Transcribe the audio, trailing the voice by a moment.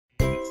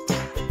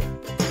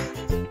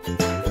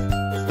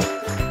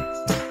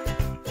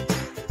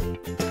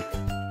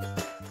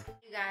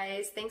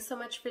Thanks so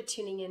much for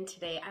tuning in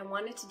today. I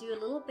wanted to do a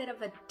little bit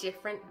of a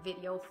different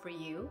video for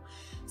you.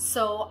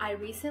 So I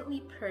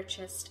recently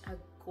purchased a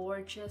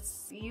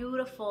gorgeous,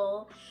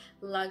 beautiful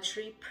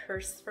luxury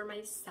purse for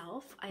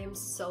myself. I am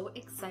so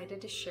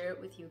excited to share it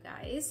with you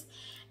guys.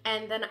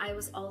 And then I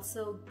was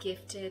also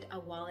gifted a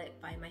wallet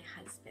by my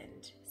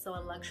husband, so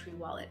a luxury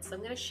wallet. So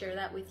I'm gonna share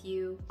that with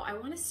you. I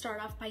wanna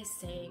start off by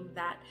saying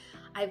that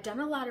I've done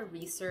a lot of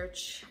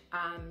research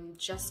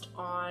just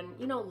on,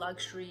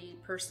 luxury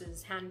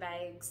purses,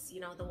 handbags,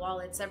 the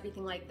wallets,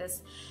 everything like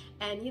this.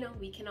 And,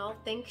 we can all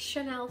thank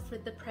Chanel for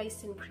the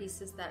price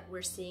increases that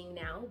we're seeing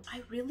now.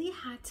 I really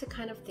had to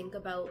kind of think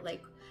about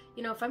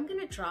if I'm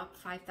gonna drop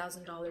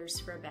 $5,000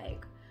 for a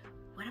bag,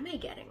 what am I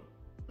getting?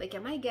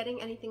 Am I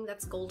getting anything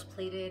that's gold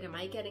plated? Am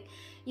I getting,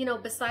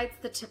 besides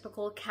the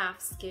typical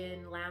calf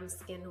skin, lamb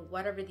skin,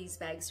 whatever these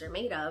bags are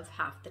made of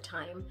half the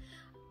time,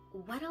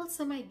 what else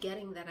am I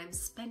getting that I'm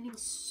spending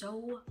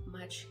so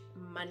much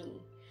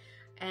money?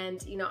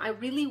 And, I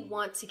really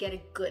want to get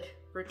a good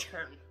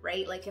return,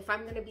 right? If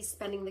I'm gonna be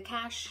spending the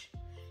cash,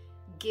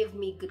 give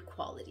me good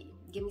quality,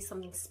 give me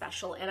something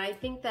special. And I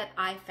think that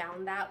I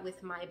found that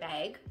with my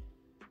bag.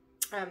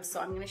 So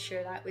I'm gonna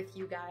share that with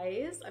you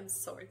guys. I'm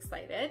so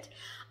excited.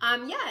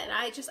 And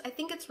I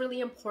think it's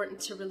really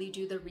important to really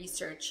do the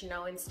research,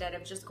 instead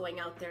of just going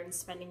out there and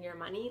spending your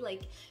money.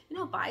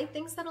 Buy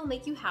things that'll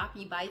make you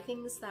happy, buy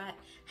things that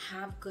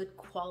have good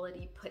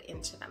quality put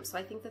into them. So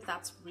I think that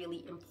that's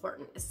really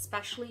important,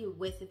 especially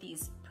with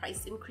these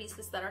price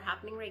increases that are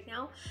happening right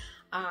now.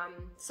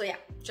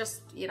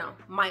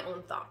 My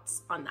own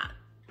thoughts on that.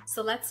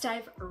 So let's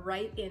dive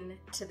right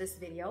into this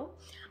video.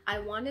 I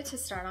wanted to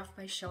start off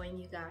by showing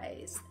you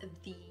guys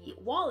the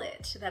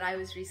wallet that I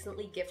was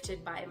recently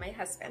gifted by my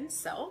husband.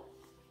 So,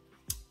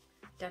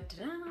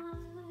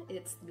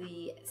 it's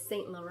the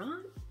Saint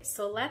Laurent.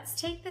 So let's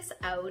take this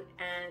out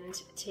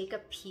and take a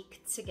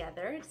peek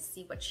together to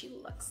see what she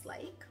looks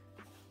like.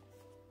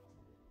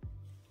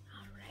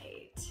 All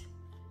right.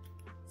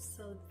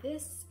 So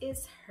this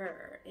is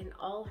her in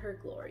all her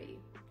glory.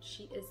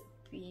 She is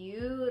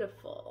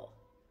beautiful.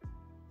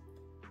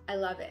 I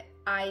love it.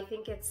 I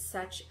think it's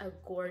such a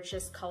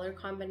gorgeous color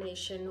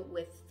combination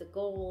with the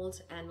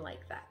gold and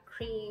that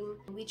cream.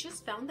 We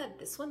just found that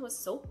this one was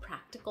so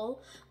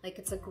practical.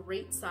 It's a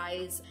great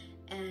size,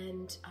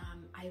 and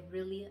I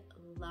really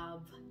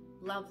love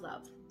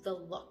the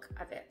look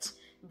of it.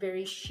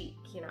 Very chic,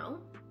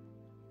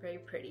 very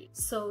pretty.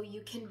 So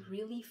you can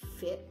really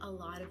fit a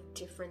lot of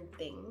different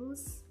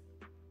things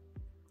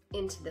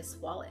into this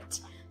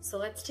wallet. So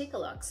let's take a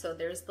look. So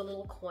there's the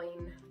little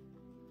coin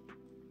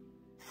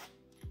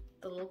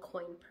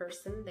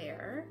purse in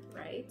there,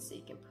 right? So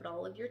you can put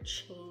all of your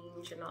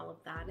change and all of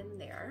that in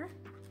there.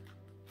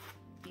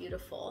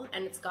 Beautiful.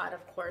 And it's got,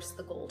 of course,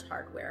 the gold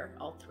hardware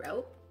all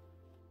throughout.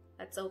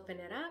 Let's open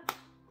it up.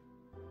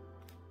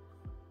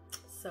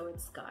 So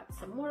it's got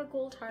some more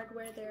gold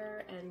hardware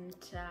there and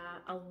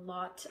a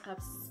lot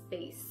of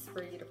space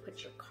for you to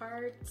put your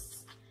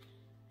cards.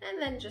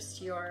 And then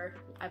just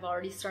I've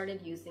already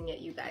started using it,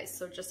 you guys.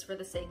 So just for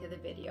the sake of the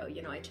video,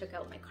 I took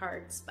out my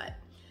cards, but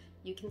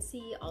you can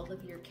see all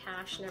of your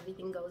cash and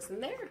everything goes in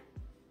there.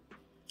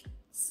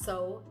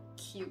 So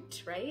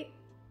cute, right?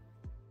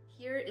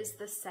 Here is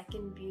the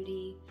second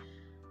beauty,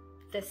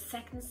 the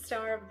second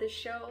star of the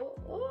show.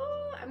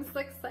 Oh, I'm so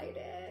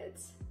excited.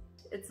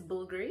 It's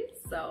Bulgari,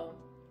 so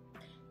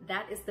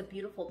that is the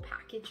beautiful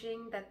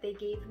packaging that they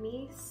gave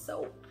me.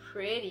 So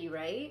pretty,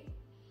 right?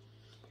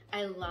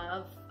 I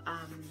love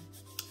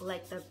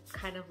the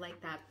kind of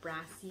that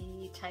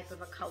brassy type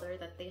of a color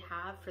that they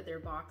have for their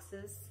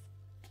boxes.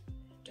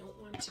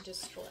 Don't want to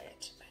destroy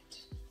it, but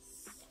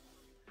it's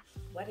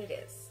what it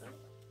is.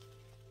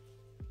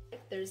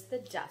 There's the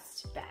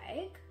dust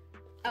bag.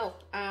 Oh,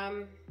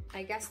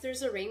 I guess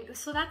there's a rain.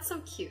 So that's so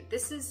cute.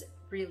 This is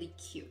really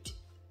cute.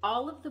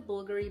 All of the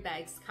Bulgari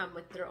bags come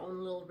with their own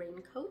little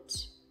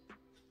raincoat.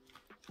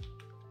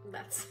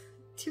 That's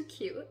too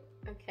cute.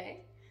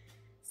 Okay,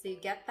 so you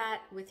get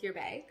that with your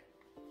bag.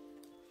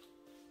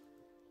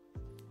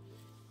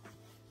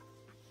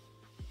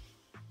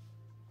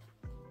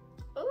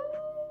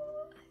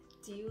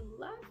 Do you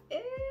love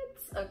it?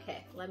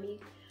 Okay, let me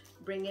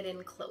bring it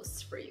in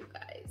close for you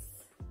guys.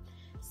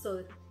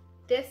 So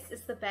this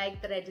is the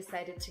bag that I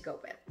decided to go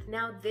with.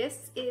 Now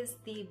this is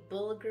the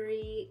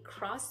Bulgari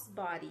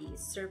Crossbody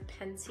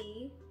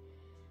Serpenti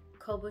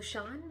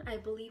Cabochon, I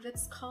believe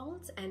it's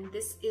called, and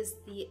this is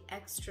the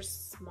extra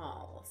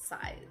small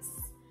size.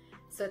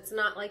 So it's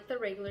not like the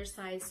regular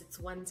size, it's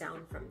one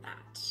down from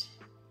that.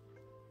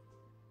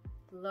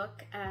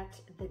 Look at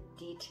the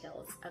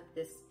details of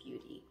this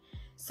beauty.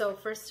 So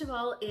first of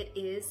all, it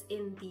is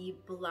in the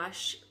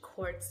blush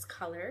quartz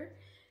color.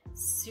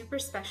 Super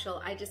special.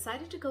 I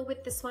decided to go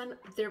with this one.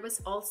 There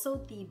was also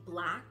the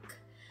black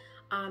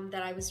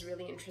that I was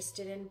really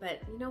interested in,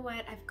 but you know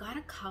what? I've got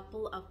a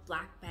couple of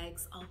black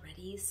bags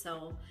already,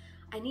 so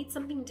I need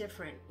something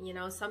different,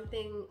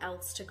 something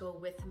else to go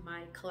with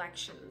my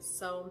collection.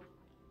 So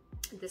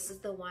this is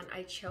the one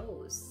I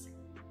chose.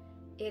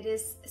 It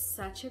is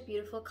such a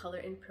beautiful color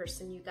in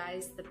person, you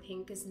guys. The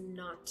pink is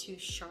not too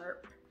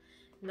sharp,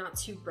 not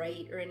too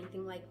bright or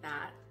anything like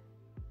that.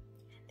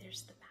 And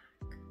there's the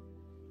back.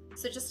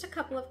 So just a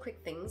couple of quick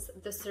things.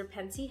 The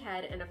serpenti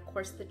head and of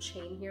course the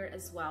chain here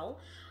as well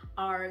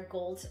are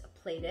gold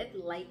plated,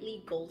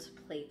 lightly gold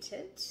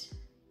plated. So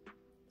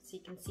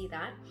you can see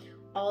that.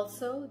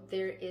 Also,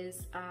 there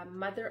is a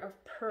mother of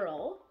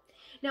pearl.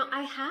 Now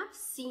I have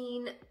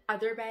seen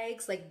other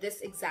bags like this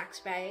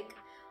exact bag,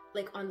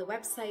 like on the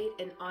website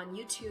and on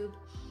YouTube,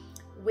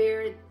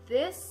 where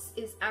this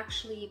is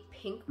actually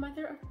pink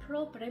mother of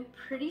pearl, but I'm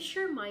pretty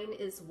sure mine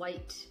is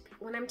white.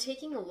 When I'm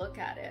taking a look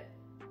at it,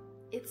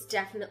 it's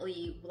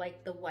definitely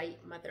like the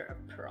white mother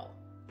of pearl.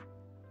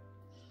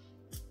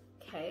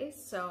 Okay,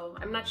 so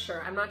I'm not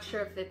sure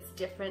if it's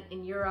different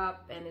in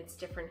Europe and it's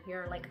different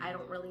here, like I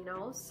don't really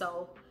know.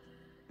 So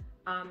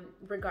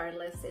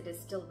regardless, it is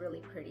still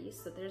really pretty.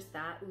 So there's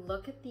that.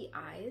 Look at the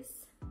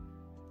eyes.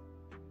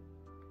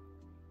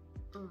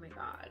 Oh my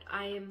God,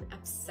 I am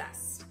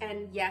obsessed.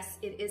 And yes,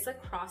 it is a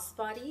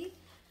crossbody.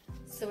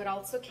 So it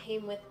also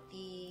came with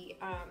the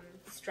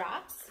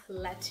straps.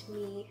 Let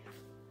me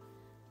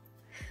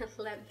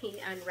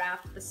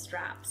unwrap the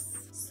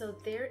straps. So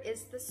there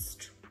is the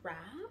strap.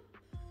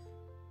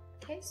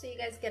 Okay, so you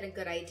guys get a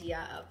good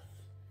idea of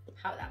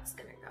how that's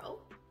gonna go.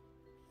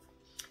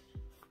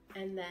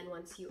 And then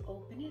once you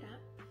open it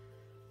up,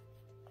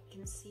 you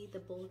can see the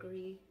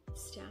Bulgari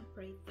stamp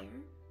right there.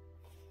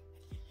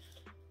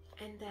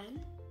 And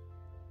then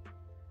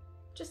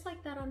just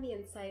like that on the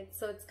inside.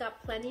 So it's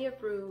got plenty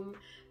of room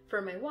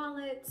for my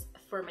wallet,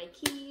 for my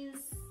keys,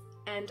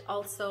 and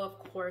also of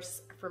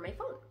course for my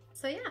phone.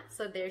 So yeah,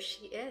 so there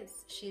she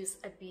is. She's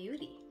a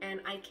beauty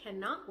and I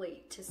cannot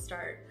wait to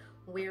start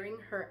wearing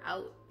her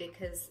out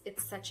because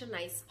it's such a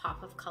nice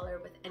pop of color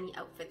with any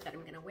outfit that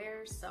I'm gonna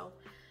wear. So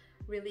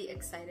really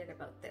excited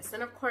about this.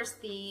 And of course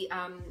the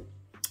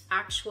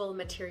actual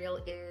material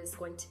is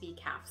going to be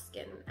calf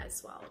skin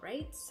as well,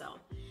 right? So,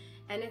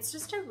 and it's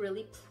just a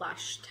really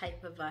plush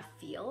type of a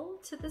feel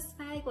to this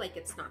bag. Like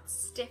it's not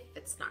stiff,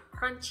 it's not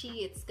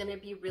crunchy. It's gonna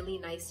be really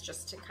nice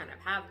just to kind of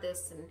have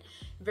this, and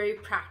very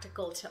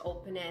practical to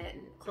open it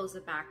and close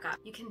it back up.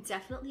 You can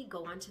definitely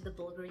go onto the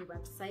Bulgari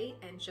website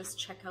and just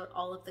check out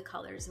all of the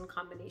colors and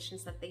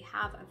combinations that they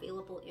have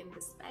available in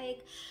this bag.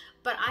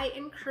 But I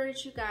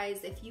encourage you guys,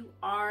 if you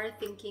are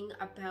thinking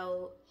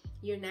about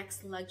your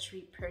next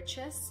luxury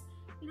purchase,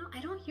 you know,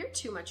 I don't hear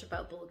too much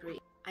about Bulgari.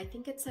 I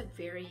think it's a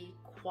very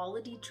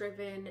quality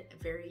driven,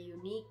 very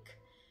unique,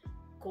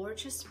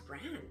 gorgeous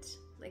brand.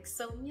 Like,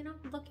 so, you know,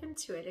 look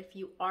into it if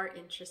you are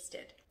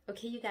interested.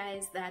 Okay, you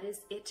guys, that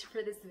is it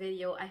for this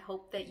video. I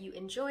hope that you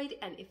enjoyed,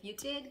 and if you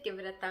did, give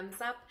it a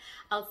thumbs up.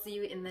 I'll see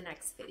you in the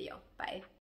next video. Bye.